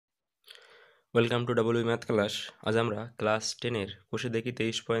Welcome to W math class. আজ আমরা class 10-এর কোষে দেখি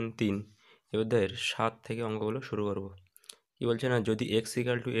 23.3 এই অধ্যায়ের 7 থেকে অঙ্কগুলো শুরু করব। কি বলছে না, যদি x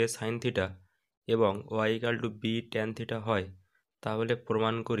equal to A sine theta এবং Y equal to B tan theta হয়, তাহলে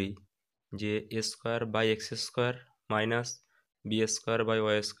প্রমাণ করি যে এ square by x square minus B square by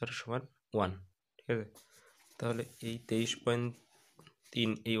Y square সমান 1। ঠিক আছে, তাহলে এই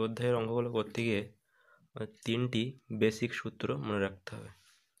 23.3 এই অধ্যায়ের অঙ্কগুলো করতে গিয়ে তিনটি বেসিক সূত্র মনে রাখতে হবে।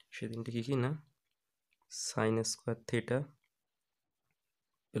 সে তিনটি কী কী না, sine square theta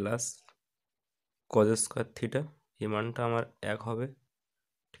plus cos square theta, এই মানটা আমার 1 হবে।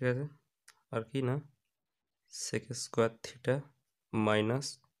 ঠিক আছে, আর কি না, sec square theta minus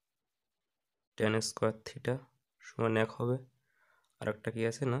tan square theta সমান 1 হবে। আর একটা কি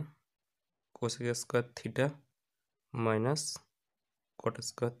আছে না, cosec square theta minus cot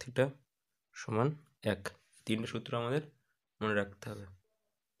square theta সমান 1। তিনটে সূত্র আমাদের মনে রাখতে হবে।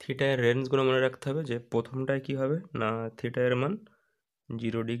 থিটা এর রেঞ্জগুলো মনে রাখতে হবে, যে প্রথমটায় কি হবে না, থিটা এর মান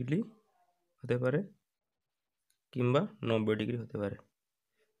 0 ডিগ্রি হতে পারে কিংবা 90 ডিগ্রি হতে পারে।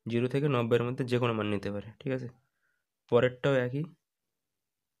 0 থেকে 90-এর মধ্যে যে কোনো মান নিতে পারে। ঠিক আছে, পরেরটাও একই,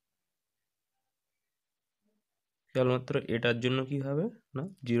 কেবলমাত্র এটার জন্য কি হবে না,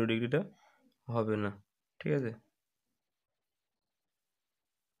 0 ডিগ্রিটা হবে না। ঠিক আছে,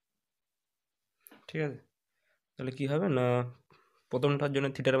 ঠিক আছে, তাহলে কি হবে না, প্রথমটার জন্য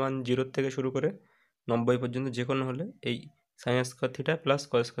থিটার মান 0 থেকে শুরু করে 90 পর্যন্ত যে কোনো হলে এই sine square theta plus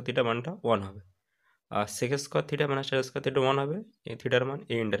cos square theta মানটা 1 হবে। আর sec square theta minus tan square theta 1 হবে। এই থিটার মান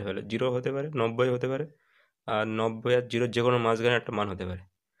এই ইন্টারভ্যালে 0 হতে পারে, 90 হতে পারে, আর 90 আর 0 যে কোনো মাঝখানে একটা মান হতে পারে।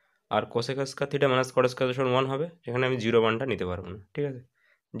 আর cosec square theta minus cot square সমান 1 হবে, যেখানে আমি 0 মানটা নিতে পারবো না। ঠিক আছে,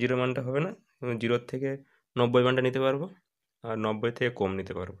 0 মানটা হবে না, 0 থেকে 90 মানটা নিতে পারবো, আর 90 থেকে কম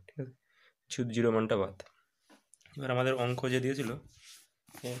নিতে পারবো। ঠিক আছে, শুধু 0 মানটা বাদ। এবার আমাদের অঙ্ক যে দিয়েছিল,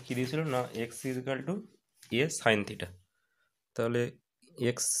 কী দিয়েছিল না, এক্স ইজিক্যাল টু এ সাইন থিটা। তাহলে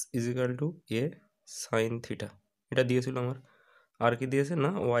এক্স ইজিক্যাল টু এ সাইন থিটা এটা দিয়েছিল আমার। আর কি দিয়েছে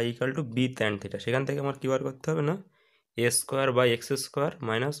না, Y equal to B tan theta. সেখান থেকে আমার কী বার করতে হবে না, এ square by x square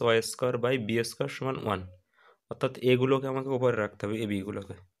minus Y square by B square সমান 1। অর্থাৎ এগুলোকে আমাকে উপরে রাখতে হবে, এ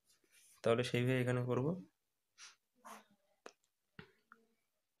বিগুলোকে। তাহলে সেইভাবে এখানে করব।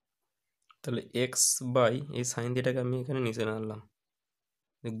 তাহলে এক্স বাই এই সাইন থিটাকে আমি এখানে নিচে আনলাম,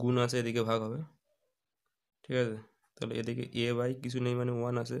 গুণ আছে, এদিকে ভাগ হবে। ঠিক আছে, তাহলে এদিকে এ বাই কিছু নেই মানে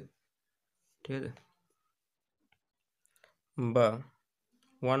 1 আছে। ঠিক আছে, বা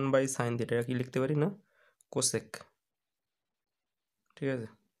 1 বাই সাইন থিটা কি লিখতে পারি না, কোসেক। ঠিক আছে,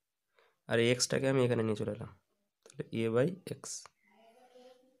 আর এই এক্সটাকে আমি এখানে নিয়ে চলে এলাম, তাহলে এ বাই এক্স।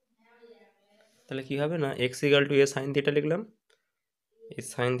 তাহলে কী হবে না, x equal to A sine theta লিখলাম, এই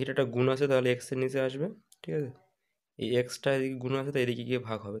সাইন থিটাটা গুণ আছে, তাহলে এক্সের নিচে আসবে। ঠিক আছে, এই এক্সটা এদিকে গুণ আছে, তো এদিকে গিয়ে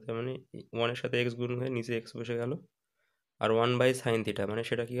ভাগ হবে, তার মানে 1-এর সাথে এক্স গুণ হয়ে নিচে এক্স বসে গেল। আর 1 বাই সাইন থিটা মানে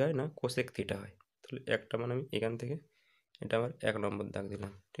সেটা কী হয় না, কোসেক থিটা হয়। তাহলে একটা মানে আমি এখান থেকে এটা আবার 1 নম্বর দাগ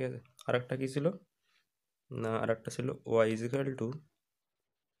দিলাম। ঠিক আছে, আর একটা কী ছিল না, আর একটা ছিল Y is equal two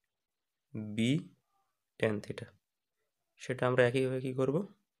B tan theta. সেটা আমরা একইভাবে কী করব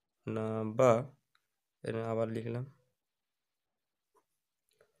না, বা আবার লিখলাম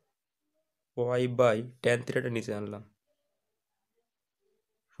ওয়াই বাই ট্যান থিটাটা নিচে আনলাম,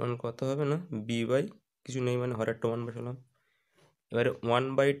 সমান কত হবে না, বি বাই কিছু নেই মানে হরেরটা 1 বসালাম। এবারে 1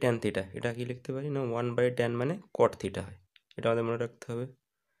 বাই ট্যান থিটা এটা কি লিখতে পারি না, 1 বাই ট্যান মানে কট থিটা হয়। এটা আমাদের মনে রাখতে হবে।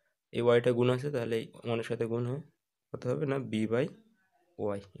 এই ওয়াইটা গুণ আছে, তাহলে এই 1-এর সাথে গুণ হয় কত হবে না, বি বাই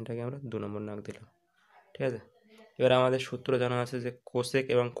ওয়াই। এটাকে আমরা 2 নম্বর নাক দিলাম। ঠিক আছে, এবার আমাদের সূত্র জানা আছে যে কোসেক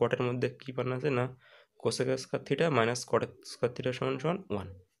এবং কটের মধ্যে কী মান আছে না, cosec square theta minus cot square theta সমান সমান 1।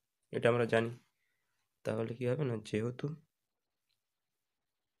 এটা আমরা জানি। তাহলে কী হবে না, যেহেতু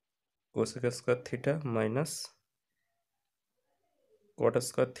cosec square theta minus cot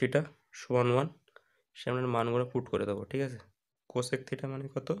square theta সমান 1, সামনের মানগুলো পুট করে দেবো। ঠিক আছে, কোসেক থিটা মানে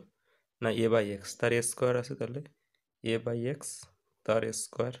কত না, এ বাই এক্স, তার এ স্কোয়ার আছে, তাহলে এ বাই এক্স তার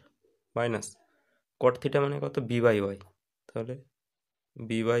স্কোয়ার মাইনাস কট থিটা মানে কত, বি বাই ওয়াই, তাহলে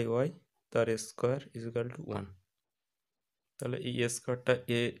বি বাই ওয়াই তার স্কোয়ার ইজ ইকাল টু 1। তাহলে এই স্কোয়ারটা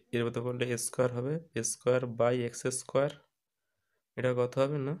এর মতো করলে স্কোয়ার হবে, স্কোয়ার বাই এক্স স্কোয়ার, এটা কত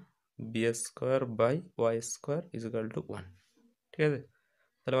হবে না, B square by Y square is equal to 1। ঠিক আছে,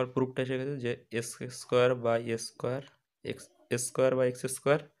 তাহলে আমার প্রুফটা এসে গেছে যে x square by square x square by x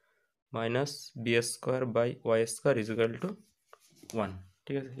square minus B square by Y square is equal to 1।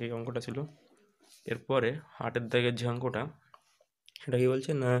 ঠিক আছে, এই অঙ্কটা ছিল। এরপরে 8-এর দাগের যে অঙ্কটা, সেটা কি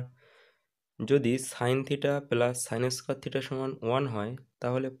বলছে না, যদি sine theta plus sine square theta সমান 1 হয়,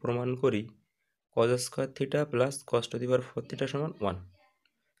 তাহলে প্রমাণ করি cos square theta plus cos to the power 4 theta সমান 1।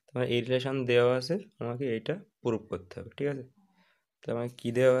 তোমার এই রিলেশন দেওয়া আছে, আমাকে এইটা প্রুফ করতে হবে, ঠিক আছে। তো আমাকে কী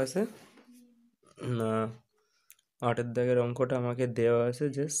দেওয়া আছে না, 8 দাগের অঙ্কটা আমাকে দেওয়া আছে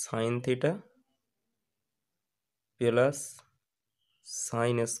যে sine theta plus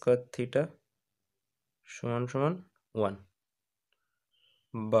sine square theta সমান সমান 1,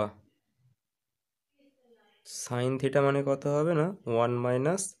 বা সাইন থিটা মানে কত হবে না 1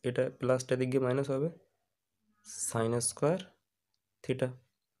 মাইনাস এটা প্লাসটা দিকে মাইনাস হবে সাইন স্কোয়ার থিটা,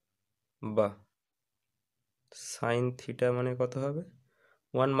 বা সাইন থিটা মানে কত হবে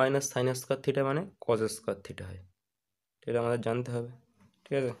 1 মাইনাস সাইন স্কোয়ার থিটা মানে কজ স্কোয়ার থিটা হয়। এটা আমাদের জানতে হবে,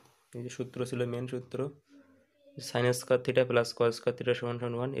 ঠিক আছে। এই যে সূত্র ছিল মেন সূত্র, sine square theta plus cos square theta সমান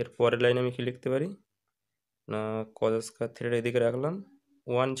সমান 1। এর পরের লাইনে আমি কি লিখতে পারি না, কজ স্কোয়ার থিটাটা এদিকে রাখলাম,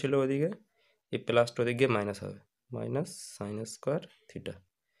 1 ছিল ওদিকে, এই প্লাসটা ওদিকে মাইনাস হবে, মাইনাস সাইন স্কোয়ার থিটা।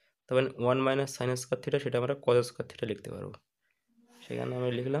 তবে 1 মাইনাস সাইন স্কোয়ার থিটা সেটা আমরা কজ স্কোয়ার থিটা লিখতে পারবো। সেখানে আমি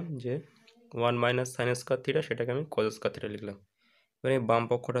লিখলাম যে 1 মাইনাস সাইন স্কোয়ার থিটা, সেটাকে আমি কজ স্কোয়ার থিটা লিখলাম। এবার এই বাম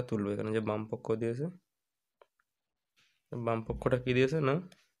পক্ষটা তুলবো, এখানে যে বাম পক্ষ দিয়েছে, বাম পক্ষটা কী দিয়েছে না,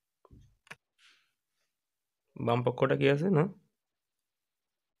 বাম পক্ষটা কী আছে না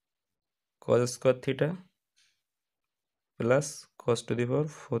cos square theta plus cos to the power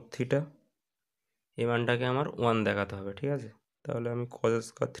 4 theta, এই মানটাকে আমার 1 দেখাতে হবে, ঠিক আছে। তাহলে আমি কজ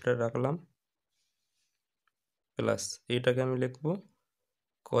স্কোয়ার থিটা রাখলাম প্লাস এইটাকে আমি লিখবো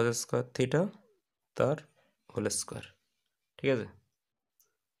কজ স্কোয়ার থিটা তার হোল স্কোয়ার, ঠিক আছে।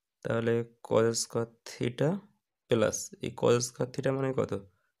 তাহলে কজ স্কোয়ার থিটা প্লাস এই কজ স্কোয়ার থিটা মানে কত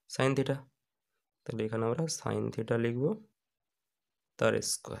সাইন থিটা, তাহলে এখানে আমরা সাইন থিটা লিখব তার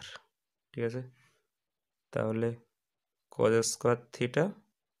স্কোয়ার, ঠিক আছে। তাহলে cos square theta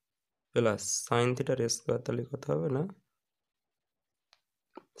plus sign থিটার স্কোয়ার, তাহলে কত হবে না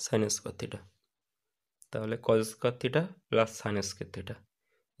সাইন স্কোয়ার থিটা। তাহলে cos square theta plus sine square theta,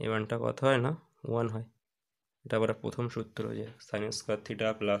 এই মানটা কত হয় না 1 হয়। এটা আবার প্রথম সূত্র যে sine square theta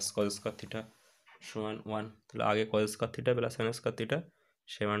plus cos square theta সমান 1, তাহলে আগে cos square theta plus sine square theta,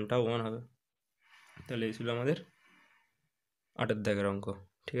 সে মানটাও 1 হবে। তাহলে এই ছিল আমাদের 8 দাগের অঙ্ক,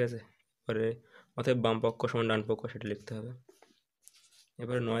 ঠিক আছে। এবারে অতএব বাম পক্ষ সমান ডান পক্ষ সেটা লিখতে হবে।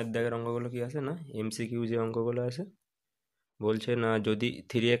 এবারে 9 দাগের অঙ্কগুলো কি আছে না এমসিকিউ যে অঙ্কগুলো আছে, বলছে না যদি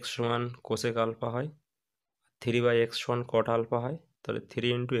 3x সমান কোসেক আলফা হয়, 3/x সমান কট আলফা হয়, তাহলে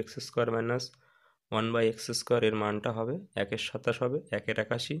 3 into x square minus 1/x square এর মানটা হবে 1/27 হবে,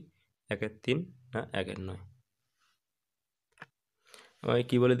 1/81, 1/3 না 1/9। আমাকে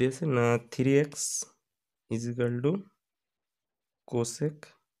কী বলে দিয়েছে না 3x is equal to cosec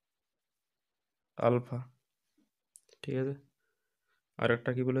alpha, ঠিক আছে। আর একটা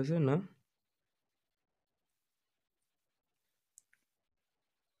কী বলেছে না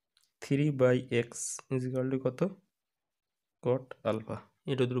 3/x ইজ ইকাল টু কত কট আলফা,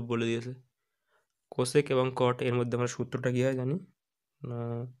 এটা দুটো বলে দিয়েছে। কোসেক এবং কট এর মধ্যে আমরা সূত্রটা কী হয় জানি না,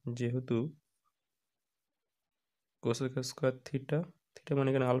 যেহেতু কোসেক স্কোয়ার থিটা, থিটা মানে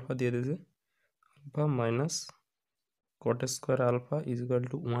এখানে আলফা দিয়ে দিয়েছে, alpha minus cot square alpha is equal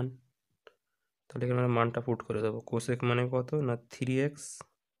to 1, তাহলে এখানে আমরা মানটা পুট করে দেবো। কোসেক মানে কত না 3x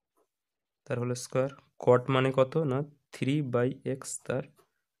তার হোল স্কোয়ার, কট মানে কত না 3/x তার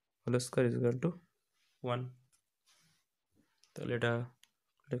whole square is equal to 1। তাহলে এটা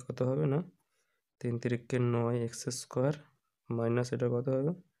কত হবে না 3 3 9 এক্স স্কোয়ার মাইনাস এটা কত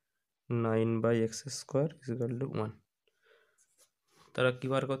হবে 9/x square is equal to 1। তারা কী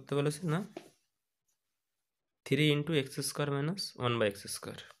বার করতে বলেছে না 3 into x square minus 1/x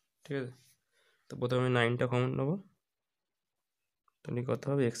square, ঠিক আছে। তো প্রথমে 9টা কমন নেবো, তাহলে কত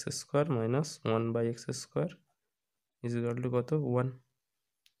হবে x square minus 1/x square is equal to কত 1,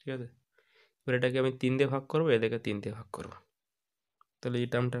 ঠিক আছে। এবার এটাকে আমি 3 দিয়ে ভাগ করবো, এদেরকে 3 দিয়ে ভাগ করবো, তাহলে এই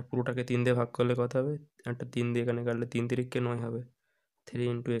টার্মটা পুরোটাকে 3 দিয়ে ভাগ করলে কত হবে একটা 3 দিয়ে এখানে কাটলে 3 3 9 হবে, 3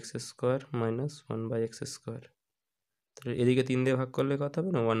 into x square minus 1/x square, তাহলে এদিকে 3 দিয়ে ভাগ করলে কত হবে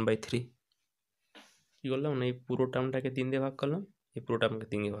না 1/3। কী করলাম না এই পুরো টার্মটাকে 3 দিয়ে ভাগ করলাম, এই পুরো টার্মকে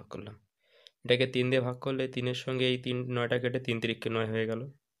 3 দিয়ে ভাগ করলাম, এটাকে 3 দিয়ে ভাগ করলে 3-এর সঙ্গে এই 9টা কেটে 3 3 9 হয়ে গেল,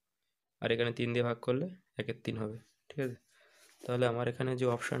 আর এখানে 3 দিয়ে ভাগ করলে 1/3 হবে, ঠিক আছে। তাহলে আমার এখানে যে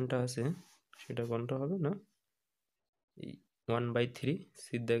অপশানটা আছে সেটা কোনটা হবে না এই 1/3,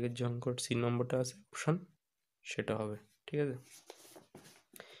 সির দাগের যে অঙ্ক সি নম্বরটা আছে অপশান সেটা হবে, ঠিক আছে।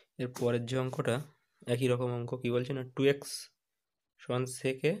 এর পরের যে অঙ্কটা একই রকম অঙ্ক, কী বলছে না 2x সমান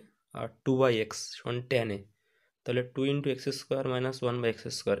সেকে আর 2/x সমান tan, তাহলে 2 into x square minus 1/x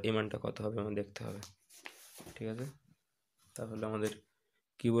square এই মানটা কত হবে আমার দেখতে হবে, ঠিক আছে। তাহলে আমাদের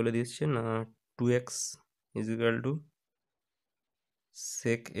কি বলে দিচ্ছে না 2x is equal to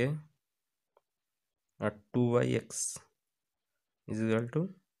sec a R 2/x is equal to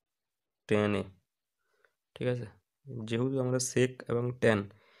tan A. ঠিক আছে, যেহেতু আমরা সেক এবং ট্যান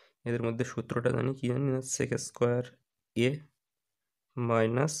এদের মধ্যে সূত্রটা জানি, কি জানি না, সেক স্কোয়ার এ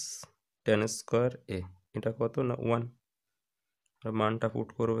মাইনাস ট্যান স্কোয়ার এ, এটা কত না 1। আর মানটা পুট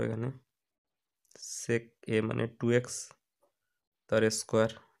করবো এখানে, সেক এ মানে 2x তার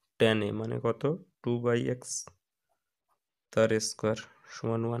স্কোয়ার, ট্যান এ মানে কত 2/x তার স্কোয়ার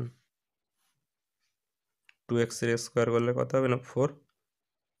সমান 1। 2x এর স্কোয়ার করলে কত হবে না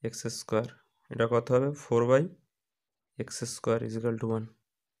 4x স্কোয়ার, এটা কত হবে 4/x স্কোয়ার ইজিক্যাল টু 1।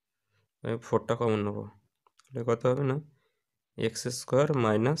 আমি 4টা কমন নেবো, তাহলে কত হবে না x square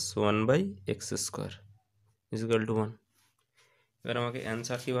minus 1/x square is equal two 1। এবার আমাকে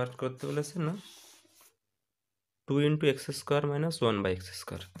অ্যান্সার কি বার করতে বলেছে না 2 into x square minus 1/x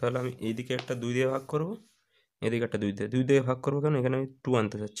square. তাহলে আমি এইদিকে একটা 2 দিয়ে ভাগ করবো, এদিকে একটা 2 দিয়ে ভাগ করবো, কেন এখানে আমি 2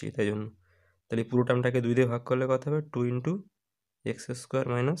 আনতে চাচ্ছি তাই জন্য। তাহলে পুরো টার্মটাকে 2 দিয়ে ভাগ করলে কত হবে 2 into x square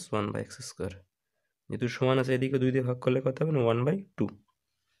minus 1/x square, যেহেতু সমান আছে এদিকে 2 দিয়ে ভাগ করলে কত হবে না 1/2।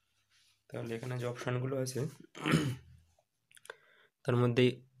 তাহলে এখানে যে অপশানগুলো আছে তার মধ্যে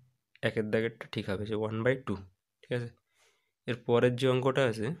একের দাগেরটা ঠিক হবে, যে 1/2। ঠিক আছে, এর পরের যে অঙ্কটা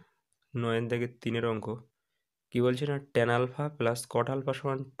আছে 9-এর দাগের 3-এর অঙ্ক, কি বলছে না tan alpha plus cot alpha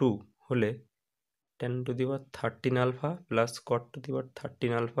সমান 2 হলে ten to the power 13 alpha plus cot to the power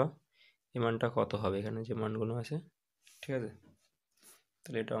 13 alpha এই মানটা কত হবে, এখানে যে মানগুলো আছে। ঠিক আছে,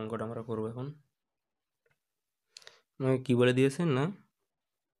 তাহলে এটা অঙ্কটা আমরা করবো এখন। আমাকে কী বলে দিয়েছেন না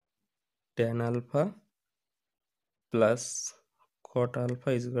tan alpha plus cot alpha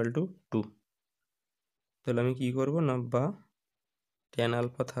is equal two 2। তাহলে আমি কী করবো না বা ট্যান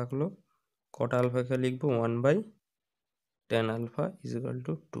আলফা থাকলো, কট আলফাকে লিখবো 1/tan আলফা ইজিক্যাল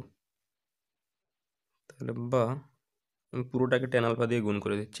টু 2। তাহলে বা আমি পুরোটাকে ট্যান আলফা দিয়ে গুণ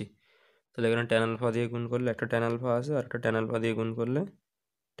করে দিচ্ছি। তাহলে এখানে ট্যান আলফা দিয়ে গুণ করলে একটা ট্যান আলফা আছে, আর একটা ট্যান আলফা দিয়ে গুণ করলে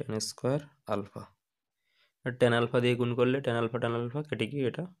ট্যান স্কোয়ার আলফা। আর ট্যান আলফা দিয়ে গুণ করলে ট্যান আলফা কেটে গিয়ে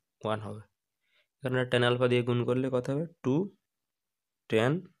এটা 1 হবে। এখানে ট্যান আলফা দিয়ে গুণ করলে কত হবে 2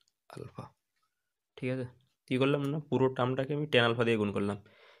 ট্যান আলফা। ঠিক আছে, কী করলাম না পুরো টার্মটাকে আমি ট্যান আলফা দিয়ে গুণ করলাম,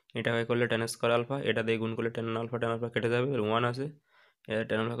 এটাকে করলে ট্যান স্কোয়ার আলফা, এটা দিয়ে গুণ করলে ট্যান আলফা কেটে যাবে, 1 আছে, এটা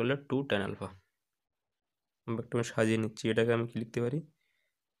ট্যান আলফা করলে 2 ট্যান আলফা। একটু আমি সাজিয়ে নিচ্ছি, এটাকে আমি কি লিখতে পারি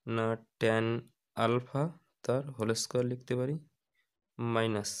না ট্যান আলফা তার হোল স্কোয়ার লিখতে পারি,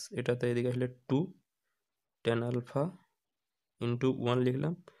 মাইনাস এটাতে এদিকে আসলে 2 ট্যান আলফা ইন্টু 1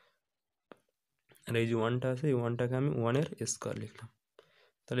 লিখলাম, আর এই যে 1টা আছে এই 1টাকে আমি 1-এর স্কোয়ার লিখলাম।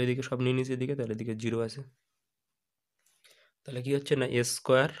 তাহলে এদিকে সব নিয়ে নিয়েছি এদিকে, তাহলে এদিকে 0 আছে। তাহলে কি হচ্ছে না এ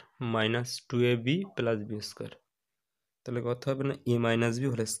square minus 2ab plus B square, তাহলে কত হবে না এ মাইনাস বি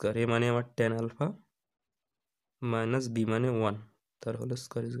হোল স্কোয়ার, এ মানে আমার ট্যান আলফা মাইনাস বি মানে 1 তার হোল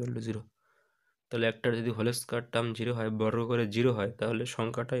স্কোয়ার ইজিক্যাল টু 0। তাহলে একটার যদি হোল স্কোয়ার টার্ম 0 হয়, বর্গ করে 0 হয়, তাহলে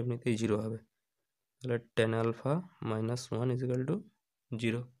সংখ্যাটা এমনিতেই 0 হবে। তাহলে tan alpha minus 1 is equal two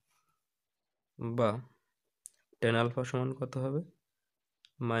 0, বা ট্যান আলফা সমান কত হবে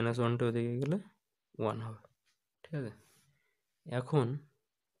 -1টা ওদিকে গেলে 1 হবে। ঠিক আছে, এখন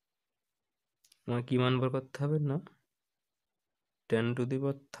আমার কী মান বের করতে হবে না 10 to the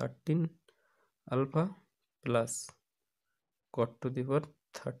power 13 alpha plus cot to the power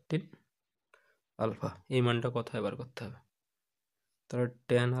 13 alpha, এই মানটা কোথায় বার করতে হবে। তাহলে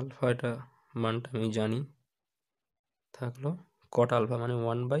ট্যান আলফা এটা মানটা আমি জানি, থাকলো কট আলফা মানে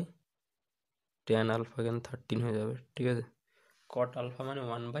 1/tan আলফা, এখানে 13 হয়ে যাবে। ঠিক আছে, কট আলফা মানে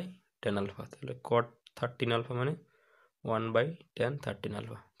 1/tan আলফা, তাহলে কট 13 আলফা মানে 1/tan 13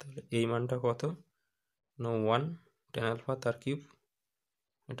 আলফা। তাহলে এই মানটা কত না 1 tan আলফা তার কিউব,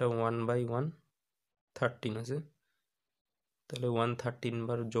 এটা 1/113 আছে, তাহলে 113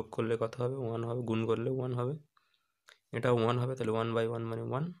 বার যোগ করলে কত হবে 1 হবে, গুণ করলে 1 হবে, এটাও 1 হবে, তাহলে 1/1 মানে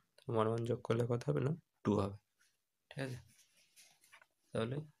 1, 1 যোগ করলে কত হবে না 2 হবে। ঠিক আছে,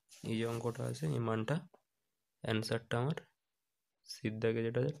 তাহলে এই যে অঙ্কটা আছে এই মানটা অ্যান্সারটা আমার সির দাগে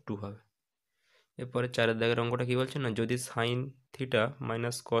যেটা আছে 2 হবে। এরপরে 4-এর দাগের অঙ্কটা কী বলছে না যদি sine theta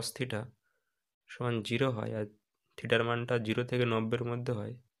minus cos theta সমান 0 হয় আর থিটার মানটা 0 থেকে 90-এর মধ্যে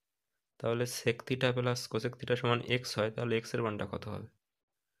হয়, তাহলে sec theta plus cosec theta সমান এক্স হয়, তাহলে এক্সের মানটা কত হবে।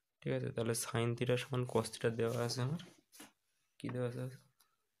 ঠিক আছে, তাহলে সাইন থিটা সমান কস থিটা দেওয়া আছে আমার, কী দেওয়া আছে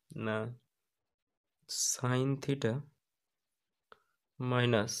না sine theta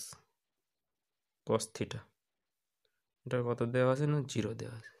minus cos theta, এটা কত দেওয়া আছে না 0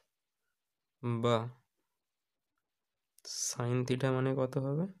 দেওয়া আছে, বা সাইন থিটা মানে কত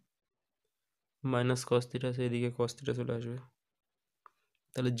হবে মাইনাস কস থিটা, সেইদিকে কস থিটা চলে আসবে,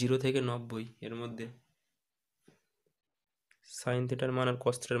 তাহলে 0 থেকে 90 এর মধ্যে সাইন থিটার মান আর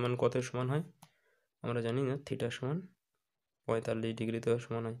কস থিটার মান কত সমান হয় আমরা জানি না, থিটা সমান 45 ডিগ্রিতে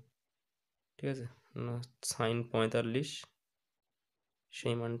সমান হয়। ঠিক আছে না, সাইন 45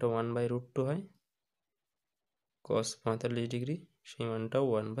 সেই মানটা 1/√2 হয়, কস 45 ডিগ্রি সেই মানটাও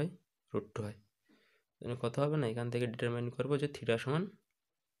 1/√2 হয়। তাহলে কত হবে না, এখান থেকে ডিটারমাইন করবো যে থিটা সমান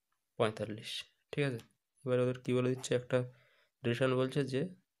 45। ঠিক আছে, এবার ওদের কী বলে দিচ্ছে, একটা রিলেশন বলছে যে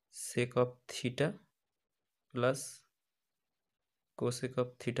sake of theta plus cosec of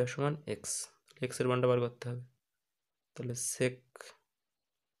theta সমান এক্স। এক্সের মানটা বার করতে হবে, তাহলে সেক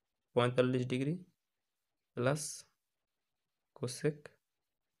 45 ডিগ্রি প্লাস কোসেক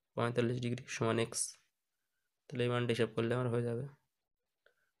 45 ডিগ্রি সমান এক্স। তাহলে এই মানটা হিসাব করলে আমার হয়ে যাবে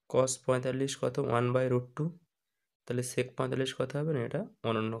কস 45 কত 1/√2, তাহলে সেক 45 কত হবে না, এটা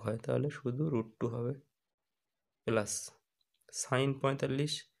অনন্য হয়, তাহলে শুধু √2 হবে, প্লাস সাইন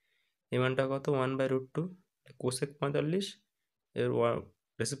 45 এই মানটা কত 1/√2, কোসেক 45 এর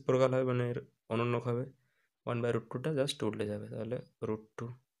রেসিপ্রোকাল হবে, মানে এর অনন্যক হবে, 1/√2টা জাস্ট উল্টে যাবে, তাহলে √2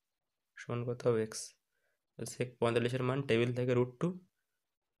 সমান কত হবে এক্স। সেক 45-এর মান টেবিল থেকে √2,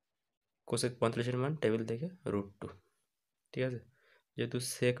 কোসেক 45-এর মান টেবিল থেকে √2। ঠিক আছে, যেহেতু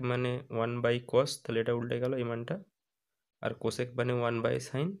সেক মানে 1/cos, তাহলে এটা উল্টে গেল এই মানটা, আর কোসেক মানে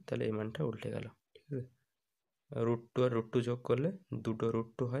 1/sin, তাহলে এই মানটা উল্টে গেল। ঠিক আছে, √2 আর √2 যোগ করলে দুটো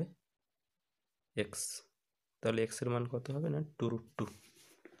 √2 হয় এক্স, তাহলে এক্সের মান কত হবে না 2√2।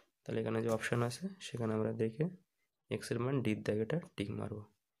 তাহলে এখানে যে অপশান আছে সেখানে আমরা দেখে এক্সের মান ডির দাগেটা টিক মারবো।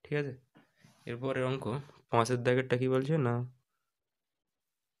 ঠিক আছে, এরপরের অঙ্ক 5-এর দাগেরটা কি বলছে না,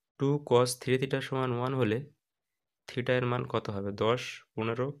 2 cos 3 থিটা সমান 1 হলে থিটা এর মান কত হবে, 10,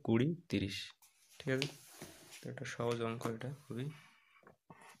 15, 20, 30। ঠিক আছে, তো এটা সহজ অঙ্ক, এটা খুবই,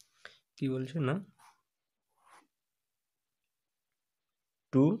 কি বলছে না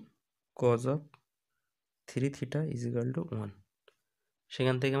 2 cos of 3 theta is equal to 1,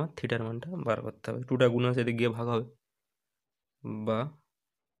 সেখান থেকে আমার থিটার মানটা বার করতে হবে, 2টা গুণ আছে এদিকে গিয়ে ভাগ হবে, বা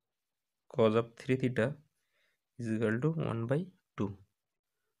cos of 3 theta is equal to 1/2।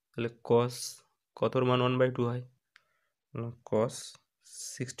 তাহলে cos কতর মান 1/2 হয়, cos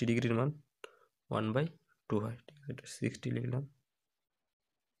 60 ডিগ্রির মান 1/2 হয়। ঠিক আছে, এটা 60 লিখলাম।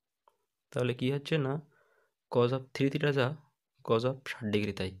 তাহলে কি হচ্ছে না cos of 3 থিটা যা cos of 60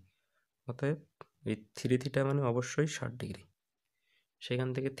 ডিগ্রি তাই, অতএব এই 3 থিটা মানে অবশ্যই 60 ডিগ্রি, সেখান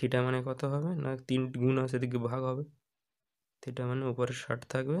থেকে থিটা মানে কত হবে না 3 গুণ আছে এদিকে ভাগ হবে, থিটা মানে উপরে 60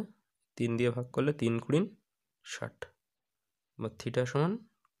 থাকবে, 3 দিয়ে ভাগ করলে 3 × 60, বা থিটা সমান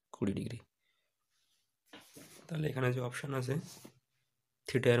 20 ডিগ্রি। তাহলে এখানে যে অপশান আছে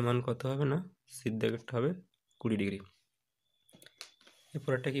থিটা এর মান কত হবে না, সিদ্ধাগেরটা হবে 20 ডিগ্রি।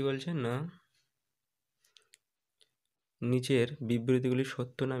 এরপর একটা কি বলছে না, নিচের বিবৃতিগুলি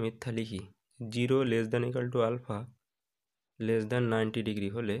সত্য না মিথ্যা লিখি। 0 ≤ আলফা <90 ডিগ্রি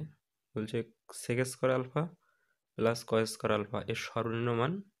হলে বলছে sec square alpha plus cos square alpha এর সর্বনিম্ন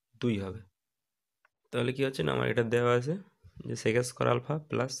মান 2 হবে। তাহলে কি হচ্ছে না, আমার এটা দেওয়া আছে যে sec square alpha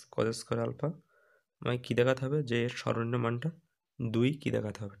plus cos square alpha আমায় কী দেখাতে হবে, যে এর সর্বনিম্ন মানটা 2 কী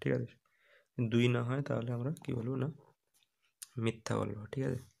দেখাতে হবে। ঠিক আছে, 2 না হয় তাহলে আমরা কি বলবো না মিথ্যা বলবো। ঠিক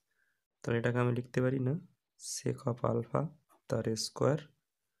আছে, তাহলে এটাকে আমি লিখতে পারি না সেক অফ আলফা তার square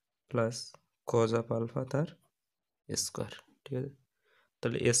plus cos of alpha তার স্কোয়ার। ঠিক আছে,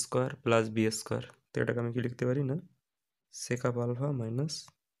 তাহলে এ স্কোয়ার প্লাস বি স্কোয়ার, তো এটাকে আমি কি লিখতে পারি না sake of alpha minus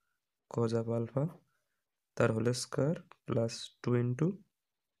cause of alpha তার হোল স্কোয়ার প্লাস 2 ×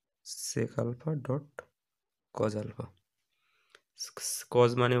 সেক alpha dot cos alpha. Cause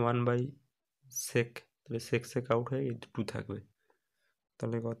মানে 1/sec, তাহলে সেক সেক আউট হয়ে 2 থাকবে,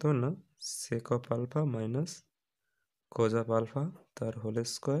 তাহলে কত না sake of alpha minus cause of alpha তার হোল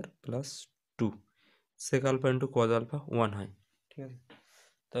স্কোয়ার প্লাস 2, সেক আলফা ইন্টু কজ আলফা 1 হয়। ঠিক আছে,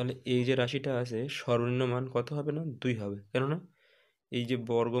 তাহলে এই যে রাশিটা আছে সর্বনিম্ন মান কত হবে না 2 হবে, কেননা এই যে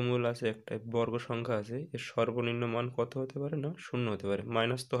বর্গমূল আছে একটা বর্গ সংখ্যা আছে এর সর্বনিম্ন মান কত হতে পারে না 0 হতে পারে,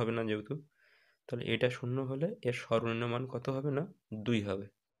 মাইনাস তো হবে না যেহেতু, তাহলে এটা 0 হলে এর সর্বনিম্ন মান কত হবে না 2 হবে।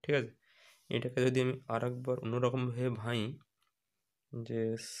 ঠিক আছে, এটাকে যদি আমি আরেকবার অন্যরকমভাবে ভাঙি, যে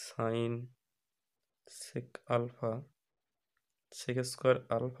সাইন সেক alpha sec square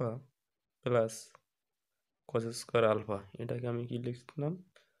alpha plus cos square alpha, এটাকে আমি কি লিখলাম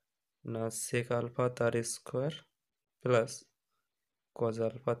না সেক আলফা তার স্কোয়ার প্লাস কজ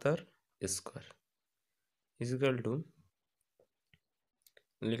আলফা তার স্কোয়ার ইজিক্যাল টু,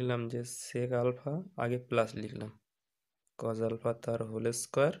 লিখলাম যে সেক আলফা আগে প্লাস লিখলাম কজ আলফা তার হোল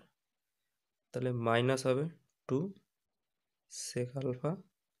স্কোয়ার, তাহলে মাইনাস হবে 2 সেক আলফা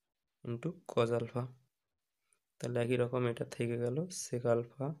ইন্টু কজ আলফা, তাহলে একই রকম এটা থেকে গেল সেক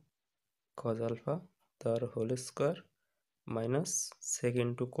আলফা কজ আলফা তার হোল স্কোয়ার মাইনাস সেক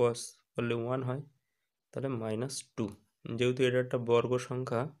ইন্টু কস করলে 1 হয়, তাহলে -2, যেহেতু এটা একটা বর্গ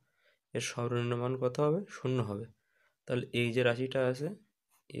সংখ্যা এর সর্বনিম্ন মান কত হবে? 0 হবে। তাহলে এই যে রাশিটা আছে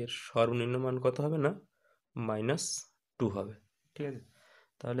এর সর্বনিম্ন মান কত হবে? না -2 হবে। ঠিক আছে?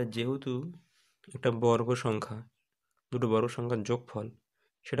 তাহলে যেহেতু একটা বর্গ সংখ্যা, দুটো বর্গ সংখ্যার যোগফল,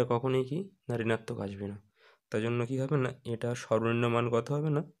 সেটা কখনোই কি না ঋণাত্মক আসবে না। তাই জন্য কি হবে? না এটা সর্বনিম্ন মান কত হবে?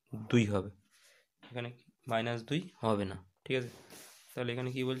 না 2 হবে। এখানে -2 হবে না। ঠিক আছে? তাহলে এখানে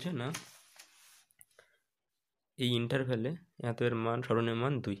কি বলছে? না এই ইন্টারভ্যালে এত এর মান সর্বনিম্ন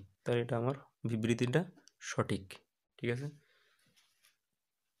মান 2। তাহলে এটা আমার বিবৃতিটা সঠিক। ঠিক আছে?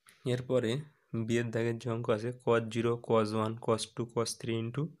 এরপরে বিয়ের দাগের যে অঙ্ক আছে cos 0, cos 1, cos 2, cos 3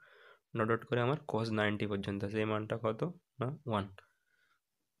 into dot dot করে আমার cos 90 পর্যন্ত আছে। এই মানটা কত? না 1।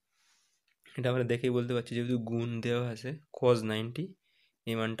 এটা আমরা দেখেই বলতে পারছি যেহেতু গুণ দেওয়া আছে cos 90,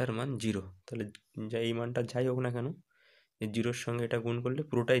 এই মানটার মান 0। তাহলে এই মানটা যাই হোক না কেন, এই 0-র সঙ্গে এটা গুণ করলে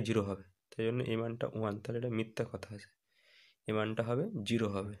পুরোটাই 0 হবে। তাই জন্য এই মানটা 1। তাহলে এটা মিথ্যা কথা আছে, এই মানটা হবে 0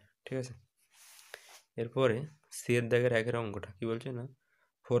 হবে। ঠিক আছে? এরপরে সি এর দাগের একের অঙ্কটা কি বলছে? না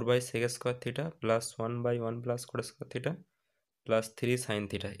 4/sec square theta plus 1/1 plus coat square theta plus 3 sine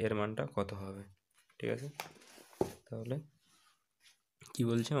theta এর মানটা কত হবে? ঠিক আছে? তাহলে কি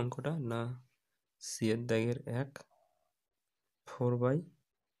বলছে অঙ্কটা? না সি এর দাগের 1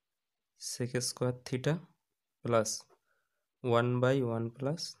 4/sec square theta plus 1/1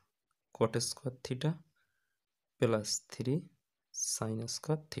 plus coat square theta plus 3 sine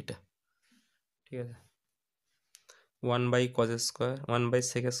square theta. ঠিক আছে? 1/cos স্কোয়ার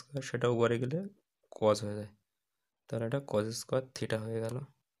 1/sec স্কোয়ার সেটা উপরে গেলে cos হয়ে যায়, তাহলে এটা cos স্কোয়ার থিটা হয়ে গেল।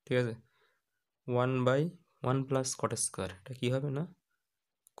 ঠিক আছে? 1/1 প্লাস কট স্কোয়ার এটা কী হবে? না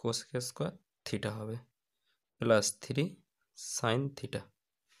কোসেক স্কোয়ার থিটা হবে plus 3 sine theta.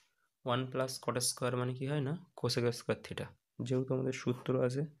 1 plus cot square মানে কি হয়? না কোসেক স্কোয়ার থিটা। যেহেতু আমাদের সূত্র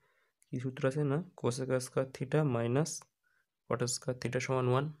আছে, কি সূত্র আছে? না cosec square theta minus cot square theta সমান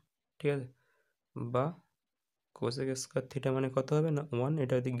 1। ঠিক আছে? বা কোসেক স্কোয়ার থিটা মানে কত হবে? না 1,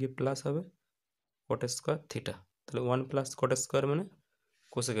 এটা দিক গিয়ে প্লাস হবে কট স্কোয়ার থিটা। তাহলে 1 প্লাস কট স্কোয়ার মানে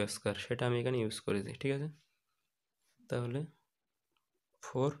কোসেক স্কোয়ার, সেটা আমি এখানে ইউজ করে দিই। ঠিক আছে? তাহলে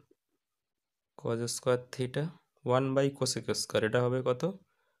 4 cos স্কোয়ার থিটা 1/কোসেক স্কোয়ার এটা হবে কত?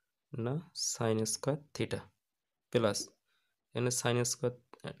 না সাইন স্কোয়ার থিটা প্লাস এখানে সাইন স্কোয়ার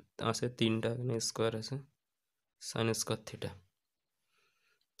আছে 3টা, এখানে স্কোয়ার আছে সাইন স্কোয়ার থিটা।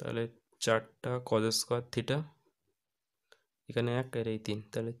 তাহলে 4টা cos স্কোয়ার থিটা, এখানে 1 আর এই 3,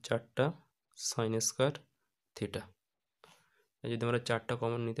 তাহলে 4টা সাইন স্কোয়ার থিটা। যদি আমরা 4টা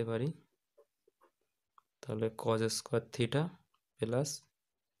কমন নিতে পারি তাহলে cos square theta plus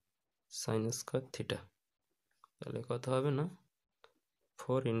sine square theta, তাহলে কত হবে? না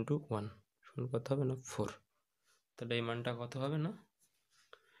 4 ইন্টু 1 সমান কত হবে? না 4। তাহলে এই মানটা কত হবে? না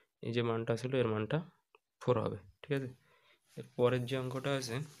এই যে মানটা ছিল এর মানটা 4 হবে। ঠিক আছে? এর পরের যে অঙ্কটা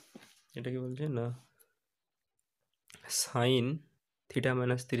আছে এটা কি বলছে? না সাইন থিটা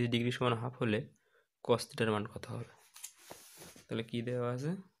মাইনাস 30 ডিগ্রি সমান হাফ হলে কস থিটার মান কত হবে? তাহলে কি দেওয়া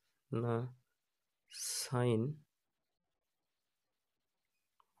আছে? না sine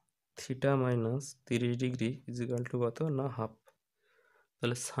theta minus 30 degree is equal two কত? না হাফ।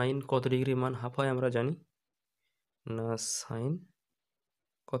 তাহলে সাইন কত ডিগ্রি মান হাফ হয় আমরা জানি। না সাইন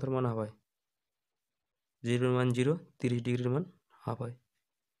কতর মান হাফ হয়? 0 মান 0, 30 ডিগ্রির মান হাফ হয়।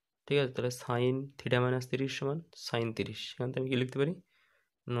 ঠিক আছে? তাহলে সাইন থিটা মাইনাস 30 সমান সাইন 30। সেখান থেকে আমি কি লিখতে পারি?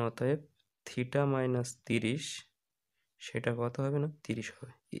 না অতএব থিটা মাইনাস 30 সেটা কত হবে? না 30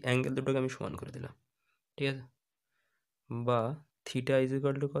 হবে। এই অ্যাঙ্গেল দুটোকে আমি সমান করে দিলাম। ঠিক আছে? বা থিটা ইজ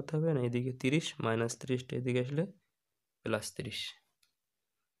ইকুয়াল টু কত হবে? না এদিকে 30 মাইনাস 30টা এদিকে আসলে প্লাস 30,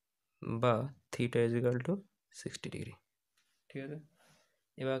 বা theta is equal to 60 degree. ঠিক আছে?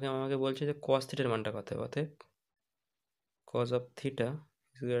 এবার আমাকে বলছে যে কস থিটার মানটা কত হবে? অতএব cos of theta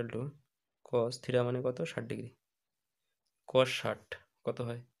is equal to cos theta মানে কত? 60 ডিগ্রি। কস 60 কত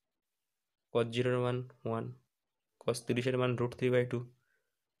হয়? কস 0-এর মান 1, কস 30-এর মান √3/2,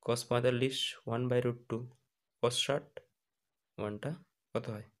 কস 45 1/√2, কস 60 মানটা কত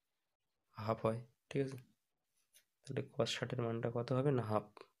হয়? হাফ হয়। ঠিক আছে? তাহলে কস 60-এর মানটা কত হবে? না হাফ।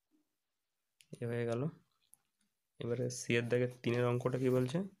 এ হয়ে গেল। এবারে সি এর দাগের 3-এর অঙ্কটা কি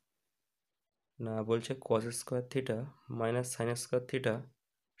বলছে? না বলছে cos square theta minus sine square theta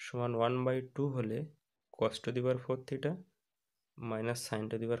সমান 1/2 হলে কস to the power 4 theta minus sine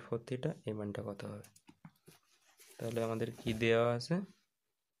to the power 4 theta এই মানটা কত হবে? তাহলে আমাদের কি দেওয়া আছে?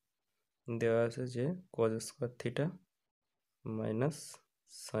 দেওয়া আছে যে cos square theta minus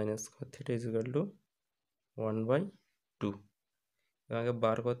sine square theta is equal to 1/2। আমাকে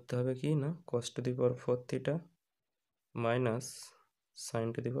বার করতে হবে কি? না কস to the power 4 theta minus sine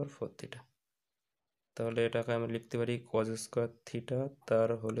to the power 4 theta. তাহলে এটাকে আমরা লিখতে পারি কজ স্কোয়ার থিটা তার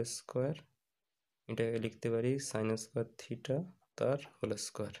হোল স্কোয়ার, এটাকে লিখতে পারি সাইন স্কোয়ার থিটা তার হোল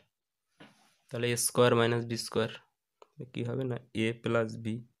স্কোয়ার। তাহলে এ স্কোয়ার মাইনাস বি স্কোয়ার কী হবে না এ প্লাস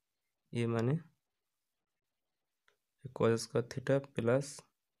বি, এ মানে cos square theta plus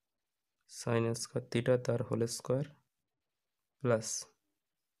sine square theta তার whole square plus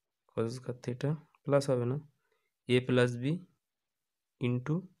cos square theta plus হবে না এ প্লাস বি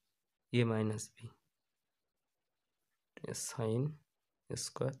ইন্টু এ minus B sine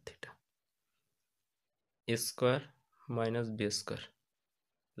square theta, এ square minus B square,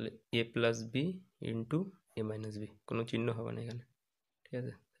 তাহলে এ plus B into এ minus B, কোনো চিহ্ন হবে না এখানে, ঠিক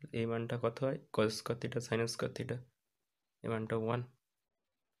আছে। এই মানটা কত হয় cos square theta sine square theta, এই মানটা 1,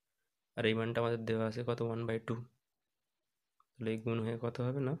 আর এই মানটা আমাদের দেওয়া আছে কত 1/2, তাহলে এই গুণ হয়ে কত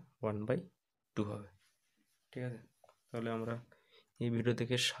হবে না 1/2 হবে, ঠিক আছে। তাহলে আমরা এই ভিডিও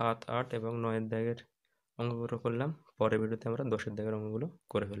থেকে 7, 8 এবং 9 দাগের অঙ্কগুলো করলাম, পরের ভিডিওতে আমরা 10 দাগের অঙ্কগুলো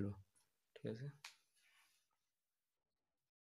করে ফেলবো।